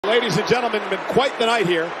ladies and gentlemen, been quite the night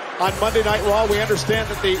here on Monday Night Raw. We understand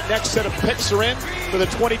that the next set of picks are in for the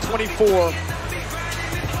 2024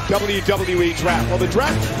 WWE Draft. Well, the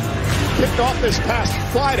draft kicked off this past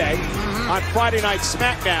Friday on Friday Night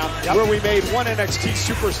SmackDown, where we made one NXT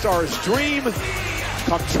superstar's dream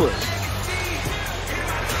come true.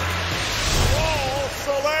 Raw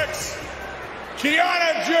selects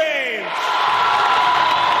Kiana James.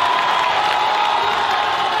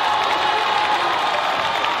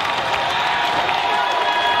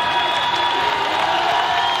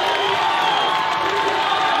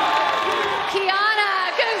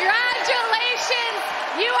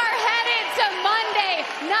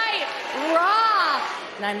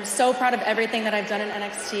 And I'm so proud of everything that I've done in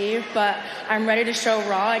NXT, but I'm ready to show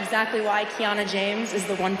Raw exactly why Kiana James is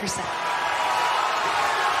the 1%.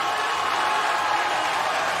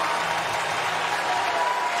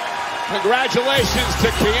 Congratulations to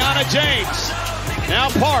Kiana James, now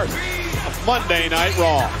part of Monday Night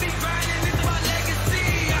Raw.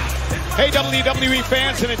 Hey, WWE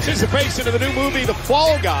fans, in anticipation of the new movie, The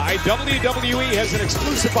Fall Guy, WWE has an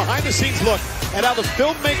exclusive behind-the-scenes look at how the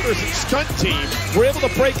filmmakers and stunt team were able to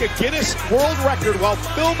break a Guinness World Record while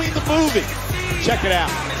filming the movie. Check it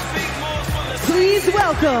out. Please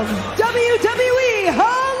welcome WWE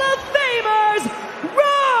Hall of Famers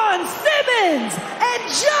Ron Simmons and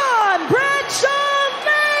John Bradshaw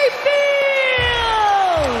Mayfield!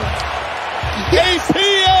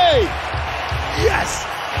 APA! Yes!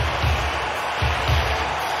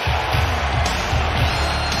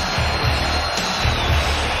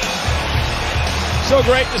 So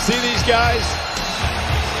great to see these guys.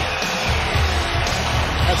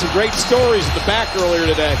 Had some great stories in the back earlier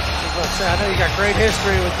today. I know you got great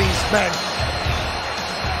history with these men.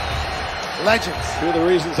 Legends. Two of the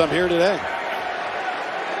reasons I'm here today.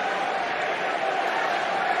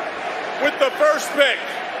 With the first pick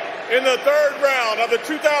in the third round of the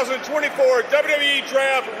 2024 WWE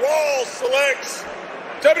Draft, Raw selects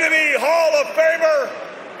WWE Hall of Famer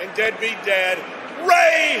and deadbeat dad,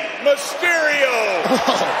 Rey Mysterio,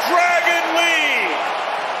 Dragon Lee,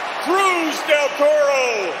 Cruz del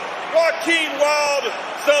Toro, Joaquin Wilde,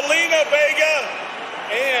 Zelina Vega,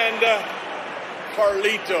 and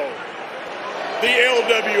Carlito, the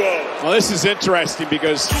LWO. Well, this is interesting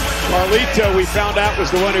because Carlito, we found out,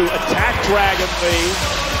 was the one who attacked Dragon Lee,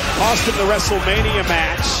 cost him the WrestleMania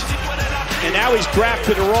match, and now he's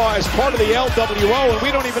drafted to Raw as part of the LWO, and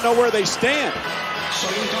we don't even know where they stand.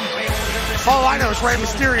 All I know is Rey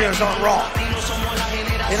Mysterio's on Raw.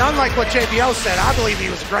 And unlike what JBL said, I believe he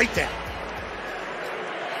was great there.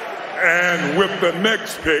 And with the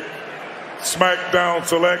next pick, SmackDown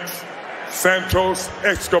selects Santos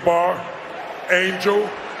Escobar, Angel,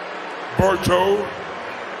 Berto,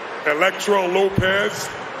 Electro Lopez,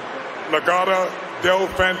 Legado del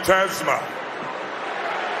Fantasma.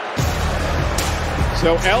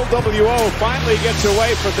 So LWO finally gets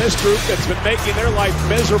away from this group that's been making their life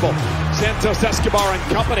miserable. Santos Escobar and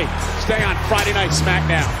company stay on Friday Night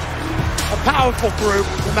SmackDown. A powerful group,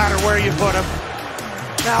 no matter where you put them.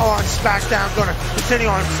 Now on SmackDown, going to continue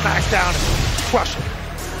on SmackDown and crush it.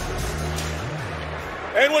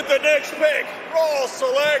 And with the next pick, Raw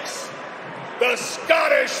selects the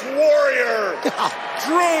Scottish Warrior,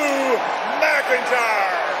 Drew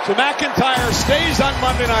McIntyre. So McIntyre stays on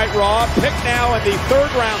Monday Night Raw, picked now in the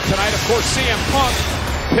third round tonight. Of course, CM Punk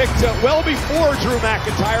picked well before Drew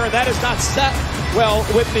McIntyre, and that is not set well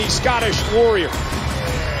with the Scottish Warrior.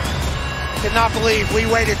 Cannot believe we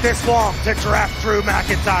waited this long to draft Drew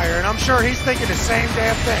McIntyre, and I'm sure he's thinking the same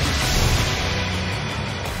damn thing.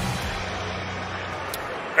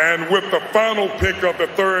 And with the final pick of the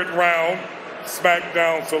third round,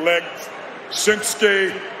 SmackDown selects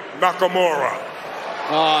Shinsuke Nakamura.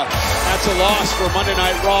 That's a loss for Monday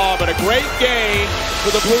Night Raw, but a great gain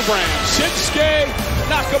for the Blue Brand. Shinsuke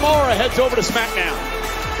Nakamura heads over to SmackDown.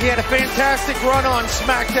 He had a fantastic run on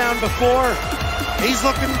SmackDown before. He's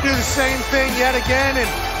looking to do the same thing yet again, and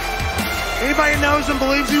anybody who knows him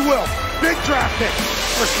believes he will. Big draft pick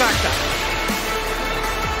for SmackDown.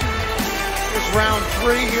 Here's round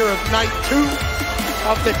 3 here of night 2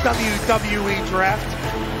 of the WWE Draft.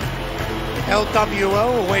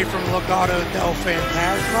 LWO away from Legado del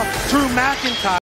Fantasma. Drew McIntyre.